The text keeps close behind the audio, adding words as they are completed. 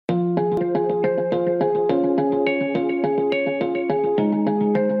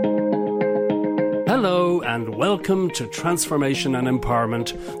and welcome to Transformation and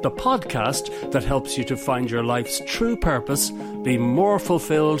Empowerment, the podcast that helps you to find your life's true purpose, be more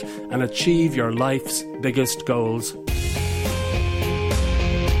fulfilled, and achieve your life's biggest goals.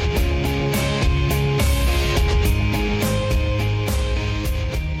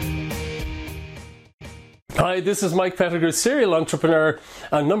 Hi, this is Mike Pettigrew, serial entrepreneur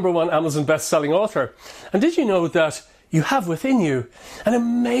and #1 Amazon best-selling author. And did you know that you have within you an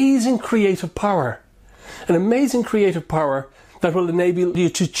amazing creative power? An amazing creative power that will enable you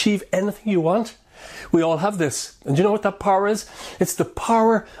to achieve anything you want? We all have this. And do you know what that power is? It's the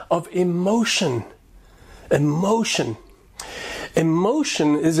power of emotion. Emotion.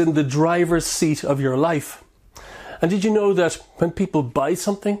 Emotion is in the driver's seat of your life. And did you know that when people buy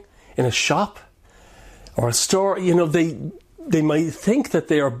something in a shop or a store, they might think that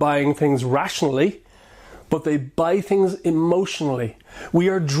they are buying things rationally, but they buy things emotionally. We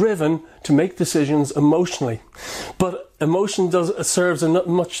are driven to make decisions emotionally. But emotion serves a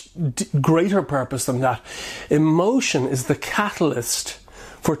much greater purpose than that. Emotion is the catalyst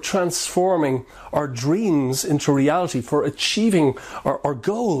for transforming our dreams into reality, for achieving our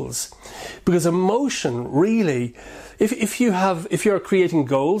goals. Because emotion really, if you're creating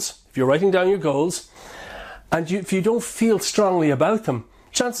goals, if you're writing down your goals, and if you don't feel strongly about them,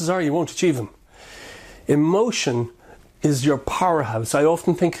 chances are you won't achieve them. Emotion is your powerhouse. I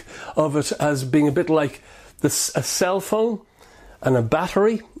often think of it as being a bit like a cell phone and a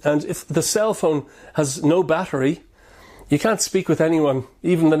battery. And if the cell phone has no battery, you can't speak with anyone,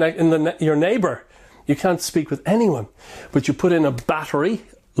 even your neighbour. You can't speak with anyone. But you put in a battery,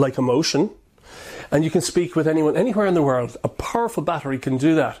 like emotion, and you can speak with anyone anywhere in the world. A powerful battery can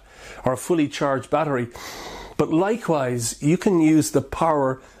do that, or a fully charged battery. But likewise, you can use the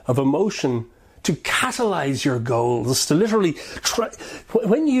power of emotion to catalyze your goals, to literally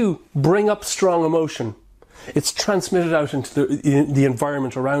when you bring up strong emotion, it's transmitted out into the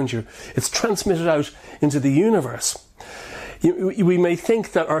environment around you. It's transmitted out into the universe. We may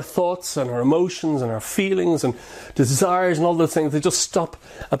think that our thoughts and our emotions and our feelings and desires and all those things, they just stop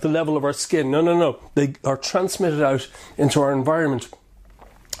at the level of our skin. No. They are transmitted out into our environment.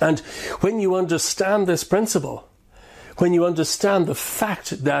 And when you understand this principle, when you understand the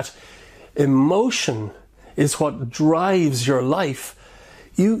fact that emotion is what drives your life,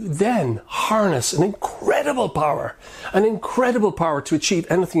 you then harness an incredible power to achieve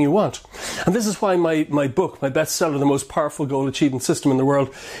anything you want. And this is why my book, my bestseller, The Most Powerful Goal Achievement System in the World,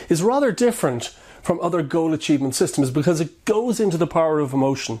 is rather different from other goal achievement systems, because it goes into the power of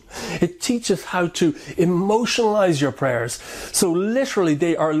emotion. It teaches how to emotionalize your prayers. So literally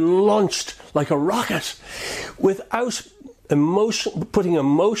they are launched like a rocket. Without emotion, putting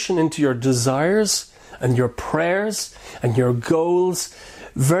emotion into your desires and your prayers and your goals,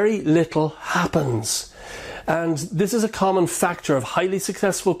 very little happens. And this is a common factor of highly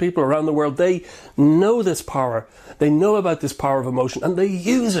successful people around the world. They know this power. They know about this power of emotion, and they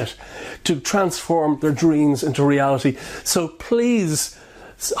use it to transform their dreams into reality. So please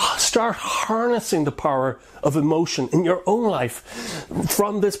start harnessing the power of emotion in your own life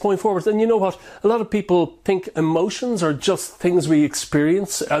from this point forward. And you know what? A lot of people think emotions are just things we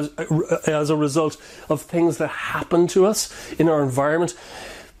experience as a result of things that happen to us in our environment.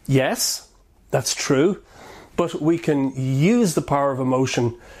 Yes, that's true. But we can use the power of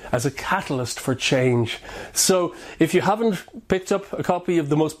emotion as a catalyst for change. So if you haven't picked up a copy of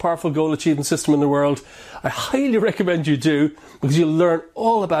The Most Powerful Goal Achievement System in the World, I highly recommend you do, because you'll learn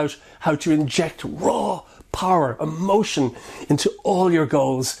all about how to inject raw power, emotion into all your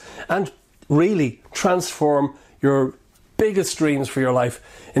goals and really transform your biggest dreams for your life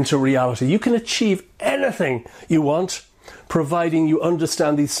into reality. You can achieve anything you want, providing you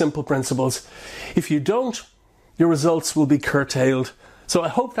understand these simple principles. If you don't, your results will be curtailed. So I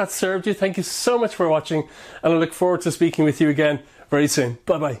hope that served you. Thank you so much for watching, and I look forward to speaking with you again very soon.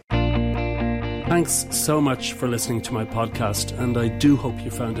 Bye-bye. Thanks so much for listening to my podcast, and I do hope you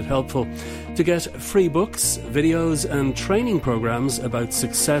found it helpful. To get free books, videos, and training programs about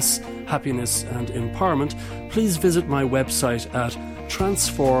success, happiness, and empowerment, please visit my website at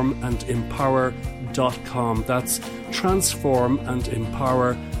transformandempower.com. That's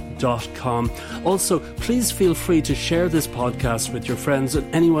transformandempower.com. Also, please feel free to share this podcast with your friends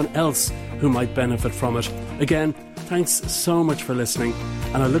and anyone else who might benefit from it. Again, thanks so much for listening,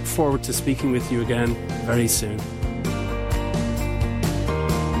 and I look forward to speaking with you again very soon.